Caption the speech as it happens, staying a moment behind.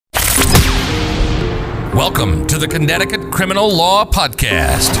Welcome to the Connecticut Criminal Law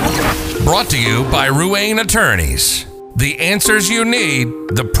Podcast, brought to you by Ruane Attorneys. The answers you need,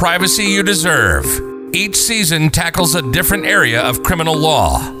 the privacy you deserve. Each season tackles a different area of criminal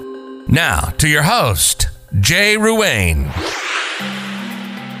law. Now, to your host, Jay Ruane.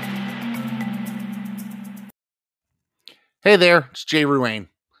 Hey there, it's Jay Ruane.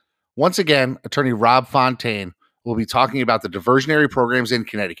 Once again, attorney Rob Fontaine will be talking about the diversionary programs in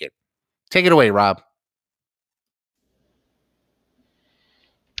Connecticut. Take it away, Rob.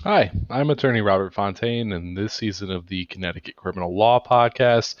 Hi, I'm attorney Robert Fontaine, and this season of the Connecticut Criminal Law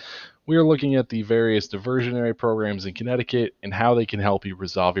Podcast, we are looking at the various diversionary programs in Connecticut and how they can help you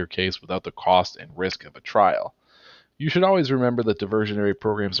resolve your case without the cost and risk of a trial. You should always remember that diversionary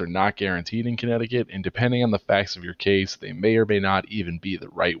programs are not guaranteed in Connecticut, and depending on the facts of your case, they may or may not even be the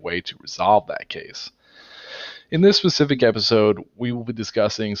right way to resolve that case. In this specific episode, we will be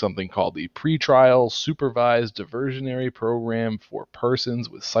discussing something called the Pretrial Supervised Diversionary Program for Persons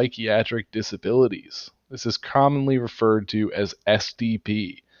with Psychiatric Disabilities. This is commonly referred to as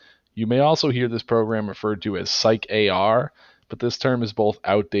SDP. You may also hear this program referred to as Psych-AR, but this term is both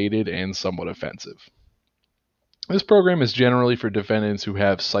outdated and somewhat offensive. This program is generally for defendants who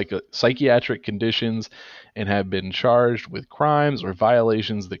have psychiatric conditions and have been charged with crimes or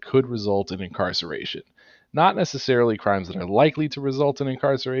violations that could result in incarceration. Not necessarily crimes that are likely to result in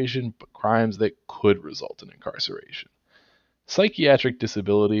incarceration, but crimes that could result in incarceration. Psychiatric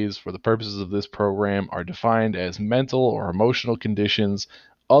disabilities, for the purposes of this program, are defined as mental or emotional conditions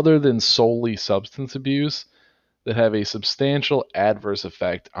other than solely substance abuse that have a substantial adverse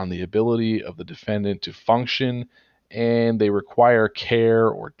effect on the ability of the defendant to function, and they require care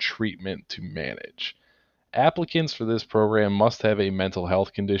or treatment to manage. Applicants for this program must have a mental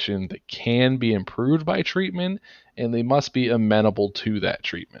health condition that can be improved by treatment, and they must be amenable to that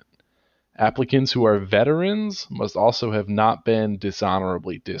treatment. Applicants who are veterans must also have not been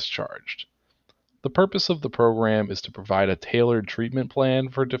dishonorably discharged. The purpose of the program is to provide a tailored treatment plan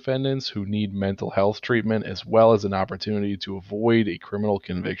for defendants who need mental health treatment, as well as an opportunity to avoid a criminal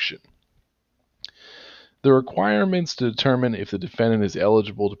conviction. The requirements to determine if the defendant is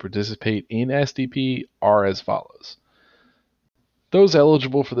eligible to participate in SDP are as follows. Those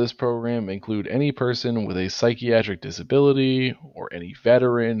eligible for this program include any person with a psychiatric disability or any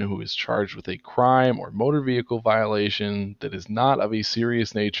veteran who is charged with a crime or motor vehicle violation that is not of a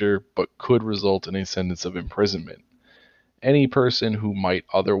serious nature but could result in a sentence of imprisonment. Any person who might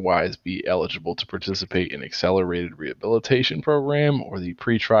otherwise be eligible to participate in Accelerated Rehabilitation Program or the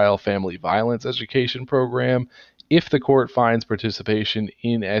Pretrial Family Violence Education Program, if the court finds participation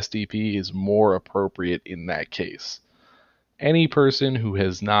in SDP is more appropriate in that case. Any person who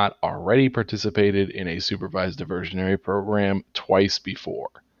has not already participated in a supervised diversionary program twice before.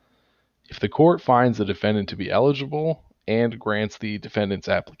 If the court finds the defendant to be eligible and grants the defendant's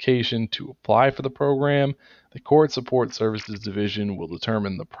application to apply for the program, the Court Support Services Division will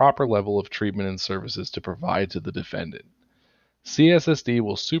determine the proper level of treatment and services to provide to the defendant. CSSD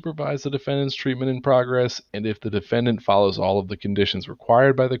will supervise the defendant's treatment in progress, and if the defendant follows all of the conditions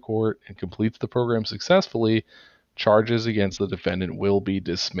required by the court and completes the program successfully, charges against the defendant will be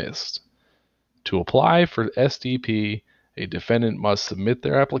dismissed. To apply for SDP, a defendant must submit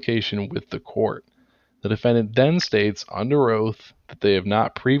their application with the court. The defendant then states under oath that they have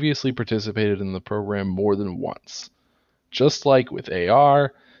not previously participated in the program more than once. Just like with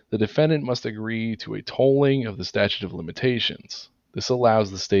AR, the defendant must agree to a tolling of the statute of limitations. This allows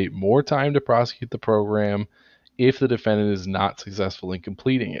the state more time to prosecute the program if the defendant is not successful in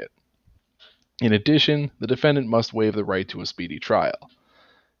completing it. In addition, the defendant must waive the right to a speedy trial.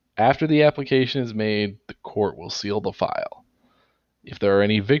 After the application is made, the court will seal the file. If there are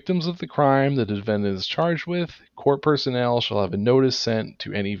any victims of the crime the defendant is charged with, court personnel shall have a notice sent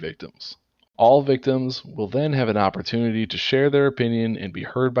to any victims. All victims will then have an opportunity to share their opinion and be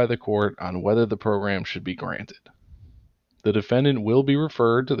heard by the court on whether the program should be granted. The defendant will be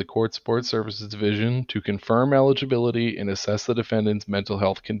referred to the Court Support Services Division to confirm eligibility and assess the defendant's mental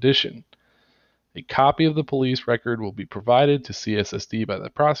health condition. A copy of the police record will be provided to CSSD by the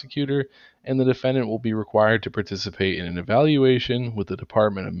prosecutor, and the defendant will be required to participate in an evaluation with the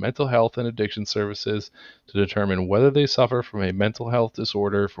Department of Mental Health and Addiction Services to determine whether they suffer from a mental health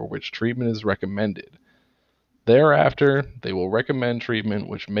disorder for which treatment is recommended. Thereafter, they will recommend treatment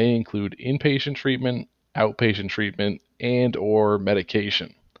which may include inpatient treatment, outpatient treatment, and/or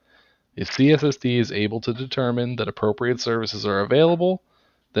medication. If CSSD is able to determine that appropriate services are available,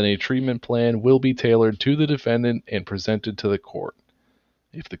 then a treatment plan will be tailored to the defendant and presented to the court.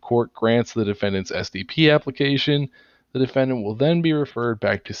 If the court grants the defendant's SDP application, The defendant will then be referred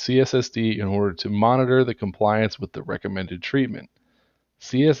back to CSSD in order to monitor the compliance with the recommended treatment.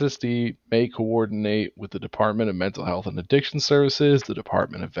 CSSD may coordinate with the Department of Mental Health and Addiction Services, the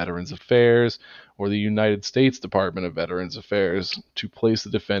Department of Veterans Affairs, or the United States Department of Veterans Affairs to place the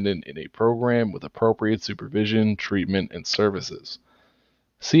defendant in a program with appropriate supervision, treatment, and services.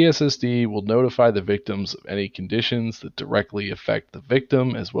 CSSD will notify the victims of any conditions that directly affect the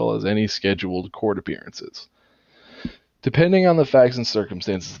victim, as well as any scheduled court appearances. Depending on the facts and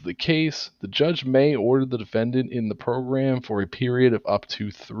circumstances of the case, the judge may order the defendant in the program for a period of up to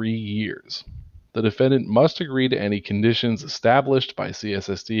 3 years. The defendant must agree to any conditions established by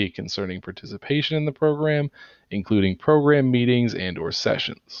CSSD concerning participation in the program, including program meetings and/or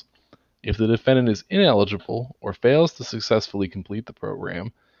sessions. If the defendant is ineligible or fails to successfully complete the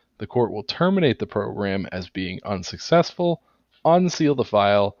program, the court will terminate the program as being unsuccessful, unseal the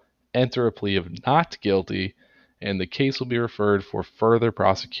file, enter a plea of not guilty, and the case will be referred for further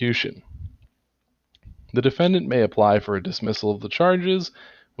prosecution. The defendant may apply for a dismissal of the charges,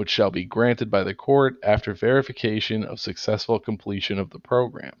 which shall be granted by the court after verification of successful completion of the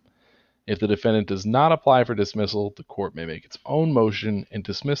program. If the defendant does not apply for dismissal, the court may make its own motion and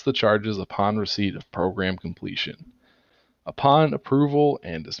dismiss the charges upon receipt of program completion. Upon approval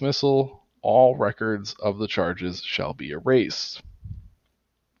and dismissal, all records of the charges shall be erased.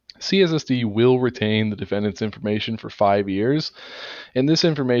 CSSD will retain the defendant's information for 5 years, and this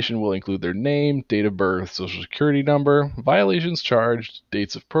information will include their name, date of birth, social security number, violations charged,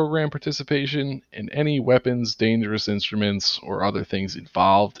 dates of program participation, and any weapons, dangerous instruments, or other things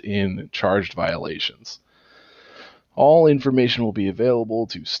involved in charged violations. All information will be available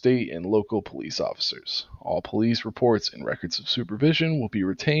to state and local police officers. All police reports and records of supervision will be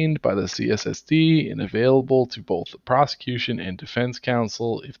retained by the CSSD and available to both the prosecution and defense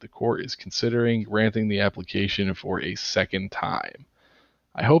counsel if the court is considering granting the application for a second time.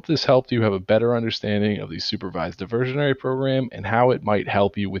 I hope this helped you have a better understanding of the supervised diversionary program and how it might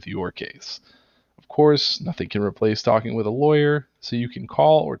help you with your case. Of course, nothing can replace talking with a lawyer, so you can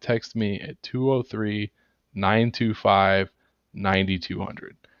call or text me at 203-925-9200.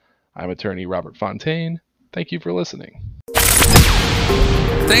 I'm attorney Robert Fontaine. Thank you for listening.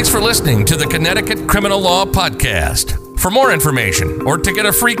 Thanks for listening to the Connecticut Criminal Law Podcast. For more information or to get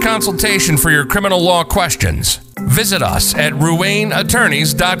a free consultation for your criminal law questions, visit us at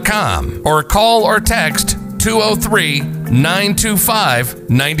ruaneattorneys.com or call or text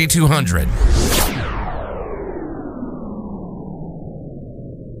 203-925-9200.